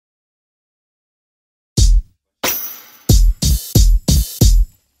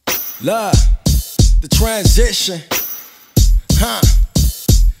Love, the transition,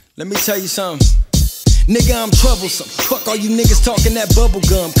 Let me tell you something. Nigga, I'm troublesome. Fuck all you niggas talking that bubble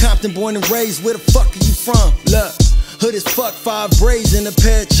gum. Compton born and raised, where the fuck are you from? Look, hood as fuck, 5 braids and a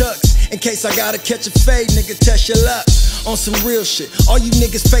pair of chucks. In case I gotta catch a fade, nigga, test your luck. On some real shit, all you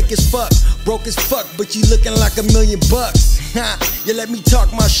niggas fake as fuck. Broke as fuck, but you looking like $1 million bucks. You let me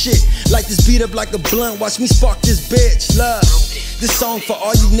talk my shit. Like this beat up like a blunt, watch me spark this bitch. Love, this song for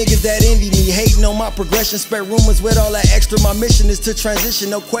all you niggas that envy me, hating on my progression, spread rumors with all that extra. My mission is to transition,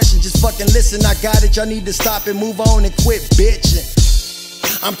 no question, just fucking listen. I got it, y'all need to stop and move on and quit bitching.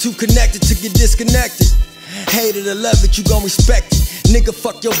 I'm too connected to get disconnected. Hate it or love it, you gon' respect it. Nigga,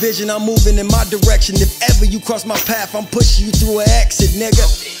 fuck your vision, I'm moving in my direction. If ever you cross my path, I'm pushing you through an exit, nigga.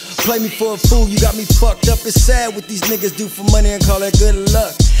 Play me for a fool, you got me fucked up. It's sad what these niggas do for money and call that good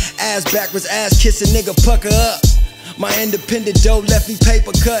luck. Ass backwards, ass kissing, nigga, pucker up. My independent dough left me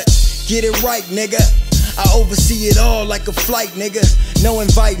paper cut. Get it right, nigga. I oversee it all like a flight, nigga. No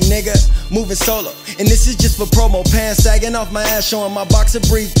invite, nigga. Moving solo. And this is just for promo. Pants sagging off my ass, showing my boxer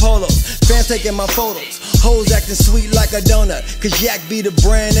brief polos. Fans taking my photos. Hoes acting sweet like a donut. Cause Yak be the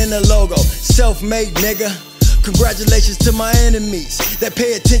brand and the logo. Self-made, nigga. Congratulations to my enemies that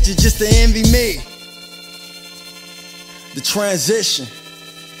pay attention just to envy me. The transition.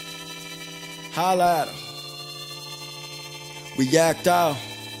 Holla at 'em. We yacked out.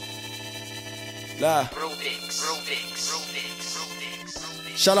 Lie.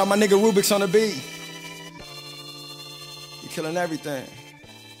 Shout out my nigga Rubik's on the beat. You killing everything.